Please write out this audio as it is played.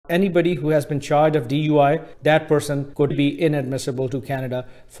Anybody who has been charged of DUI, that person could be inadmissible to Canada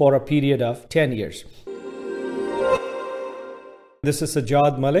for a period of 10 years. This is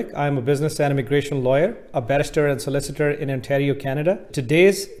Sajjad Malik. I'm a business and immigration lawyer, a barrister and solicitor in Ontario, Canada.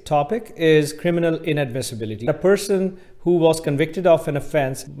 Today's topic is criminal inadmissibility. A person who was convicted of an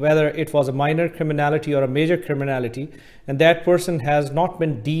offense, whether it was a minor criminality or a major criminality, and that person has not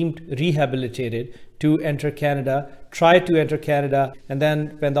been deemed rehabilitated to enter Canada, tried to enter Canada, and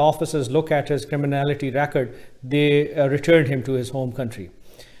then when the officers look at his criminality record, they returned him to his home country.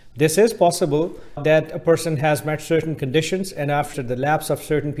 This is possible that a person has met certain conditions, and after the lapse of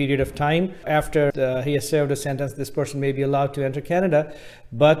certain period of time, after he has served a sentence, this person may be allowed to enter Canada,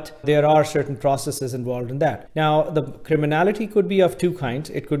 but there are certain processes involved in that. Now, the criminality could be of two kinds.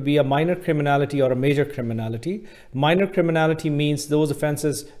 It could be a minor criminality or a major criminality. Minor criminality means those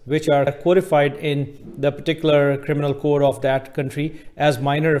offenses which are codified in the particular criminal code of that country as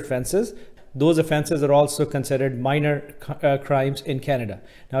minor offenses. Those offenses are also considered minor crimes in Canada.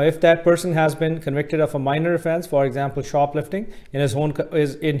 Now, if that person has been convicted of a minor offense, for example, shoplifting in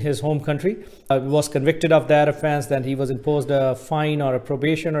his home country, was convicted of that offense, then he was imposed a fine or a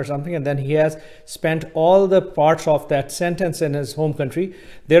probation or something, and then he has spent all the parts of that sentence in his home country,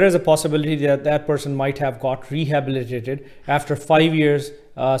 there is a possibility that that person might have got rehabilitated after 5 years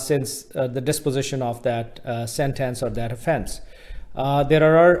since the disposition of that sentence or that offense.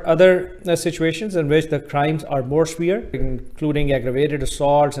 There are other situations in which the crimes are more severe, including aggravated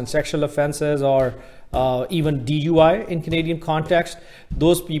assaults and sexual offenses, or even DUI in Canadian context.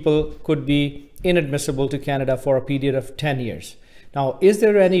 Those people could be inadmissible to Canada for a period of 10 years. Now, is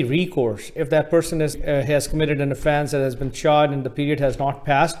there any recourse if that person has committed an offense that has been charged and the period has not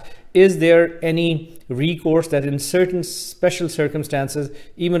passed? Is there any recourse that in certain special circumstances,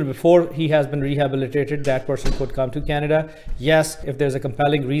 even before he has been rehabilitated, that person could come to Canada? Yes, if there's a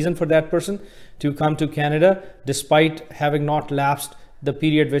compelling reason for that person to come to Canada, despite having not lapsed the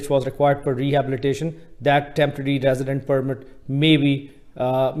period which was required for rehabilitation, that temporary resident permit may be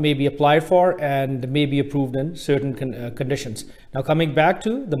applied for and may be approved in certain conditions. Now, coming back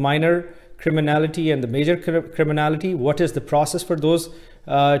to the minor criminality and the major criminality, what is the process for those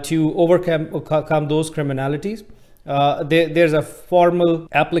to overcome those criminalities? There's a formal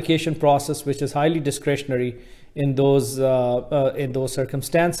application process which is highly discretionary in those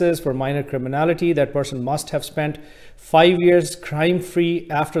circumstances. For minor criminality, that person must have spent 5 years crime-free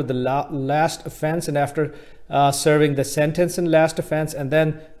after the last offense and after serving the sentence in last offense, and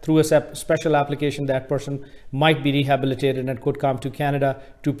then through a special application, that person might be rehabilitated and could come to Canada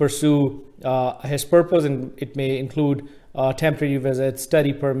to pursue his purpose, and it may include temporary visit,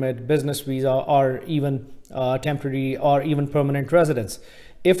 study permit, business visa, or even temporary or even permanent residence.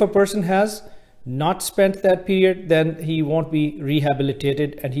 If a person has not spent that period, then he won't be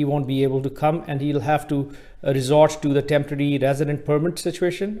rehabilitated and he won't be able to come, and he'll have to resort to the temporary resident permit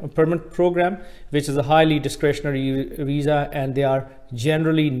situation, a permit program, which is a highly discretionary visa, and they are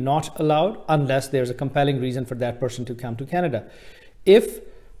generally not allowed unless there's a compelling reason for that person to come to Canada. If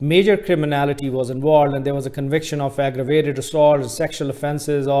major criminality was involved and there was a conviction of aggravated assault, sexual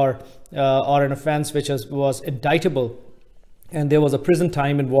offenses, or an offense which was indictable, and there was a prison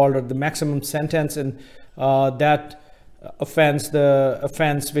time involved, or the maximum sentence in that offense, the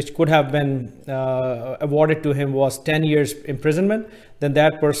offense which could have been awarded to him was 10 years imprisonment, then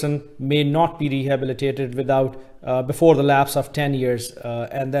that person may not be rehabilitated before the lapse of 10 years,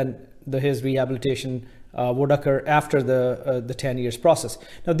 and then his rehabilitation would occur after the 10 years process.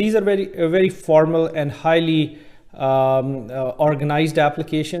 Now, these are very formal and highly organized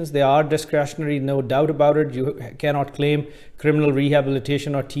applications. They are discretionary, no doubt about it. You cannot claim criminal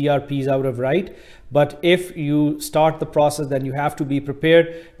rehabilitation or TRPs out of right. But if you start the process, then you have to be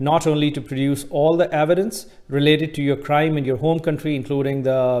prepared not only to produce all the evidence related to your crime in your home country, including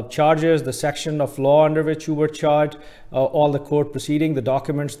the charges, the section of law under which you were charged, all the court proceeding, the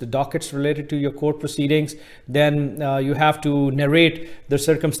documents, the dockets related to your court proceedings. Then you have to narrate the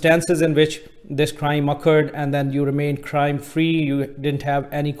circumstances in which this crime occurred, and then you remained crime-free. You didn't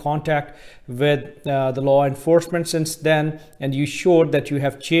have any contact with the law enforcement since then, and you showed that you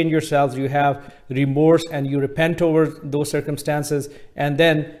have changed yourselves, you have remorse, and you repent over those circumstances. And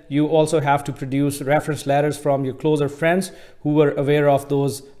then you also have to produce reference letters from your closer friends who were aware of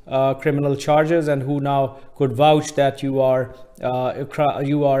those criminal charges and who now could vouch that you are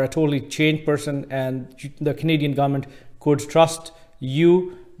a totally changed person, and the Canadian government could trust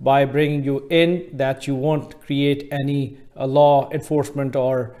you by bringing you in, that you won't create any law enforcement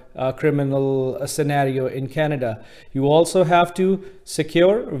or criminal scenario in Canada. You also have to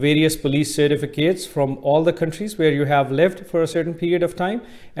secure various police certificates from all the countries where you have lived for a certain period of time,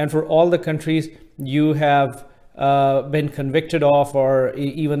 and for all the countries you have been convicted of, or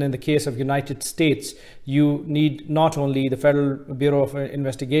even in the case of United States, you need not only the Federal Bureau of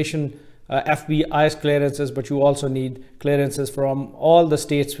Investigation FBI's clearances, but you also need clearances from all the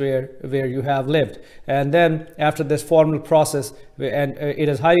states where you have lived. And then after this formal process, and it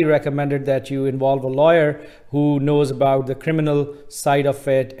is highly recommended that you involve a lawyer who knows about the criminal side of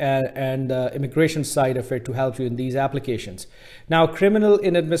it and the immigration side of it to help you in these applications. Now, criminal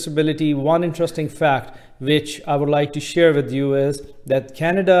inadmissibility, one interesting fact which I would like to share with you is that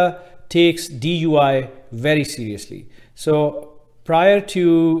Canada takes DUI very seriously. So prior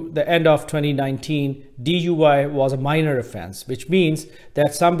to the end of 2019, DUI was a minor offense, which means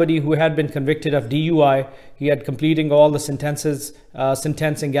that somebody who had been convicted of DUI, he had completing all the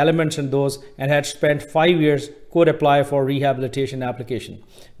sentencing elements in those, and had spent 5 years, could apply for rehabilitation application.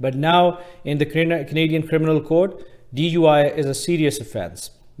 But now in the Canadian Criminal Code, DUI is a serious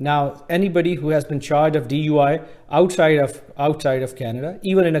offense. Now, anybody who has been charged of DUI outside of Canada,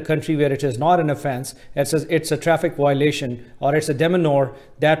 even in a country where it is not an offense, it's a traffic violation or it's a demeanor,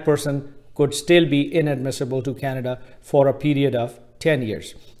 that person could still be inadmissible to Canada for a period of 10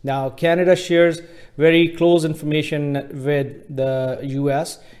 years. Now, Canada shares very close information with the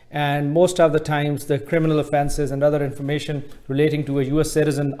US, and most of the times the criminal offenses and other information relating to a US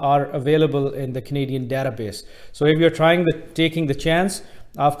citizen are available in the Canadian database. So if you're taking the chance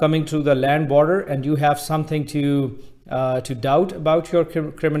of coming through the land border and you have something to doubt about your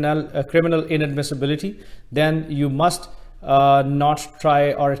criminal inadmissibility, then you must not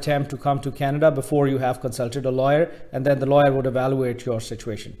try or attempt to come to Canada before you have consulted a lawyer, and then the lawyer would evaluate your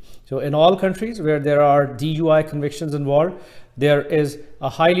situation. So in all countries where there are DUI convictions involved, there is a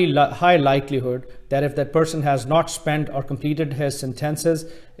high likelihood that if that person has not spent or completed his sentences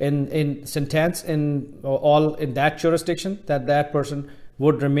in that jurisdiction, that person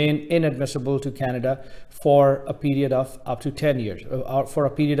would remain inadmissible to Canada for a period of up to 10 years, or for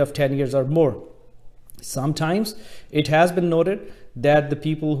a period of 10 years or more. Sometimes it has been noted that the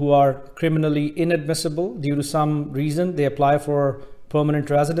people who are criminally inadmissible due to some reason, they apply for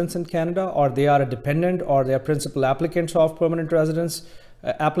permanent residence in Canada, or they are a dependent, or they are principal applicants of permanent residence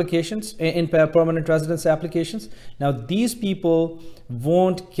applications, in permanent residence applications. Now, these people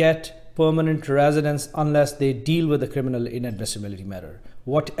won't get permanent residence unless they deal with the criminal inadmissibility matter.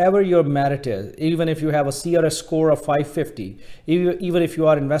 Whatever your merit is, even if you have a CRS score of 550, even if you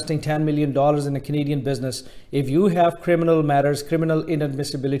are investing $10 million in a Canadian business, if you have criminal matters, criminal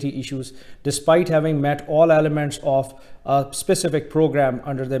inadmissibility issues, despite having met all elements of a specific program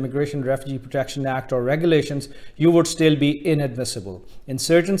under the Immigration and Refugee Protection Act or regulations, you would still be inadmissible. In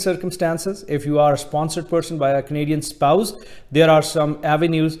certain circumstances, if you are a sponsored person by a Canadian spouse, there are some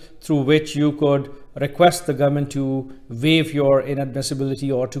avenues through which you could request the government to waive your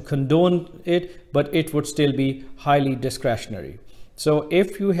inadmissibility or to condone it, but it would still be highly discretionary. So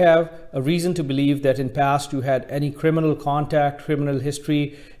if you have a reason to believe that in past you had any criminal contact, criminal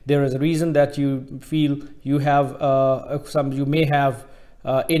history, there is a reason that you feel you have you may have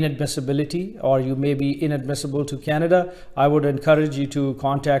inadmissibility, or you may be inadmissible to Canada, I would encourage you to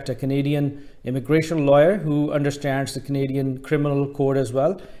contact a Canadian immigration lawyer who understands the Canadian criminal code as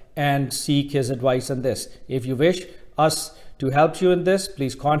well, and seek his advice on this. If you wish us to help you in this,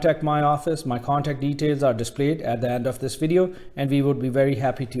 please contact my office. My contact details are displayed at the end of this video, and we would be very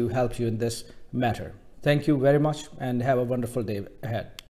happy to help you in this matter. Thank you very much and have a wonderful day ahead.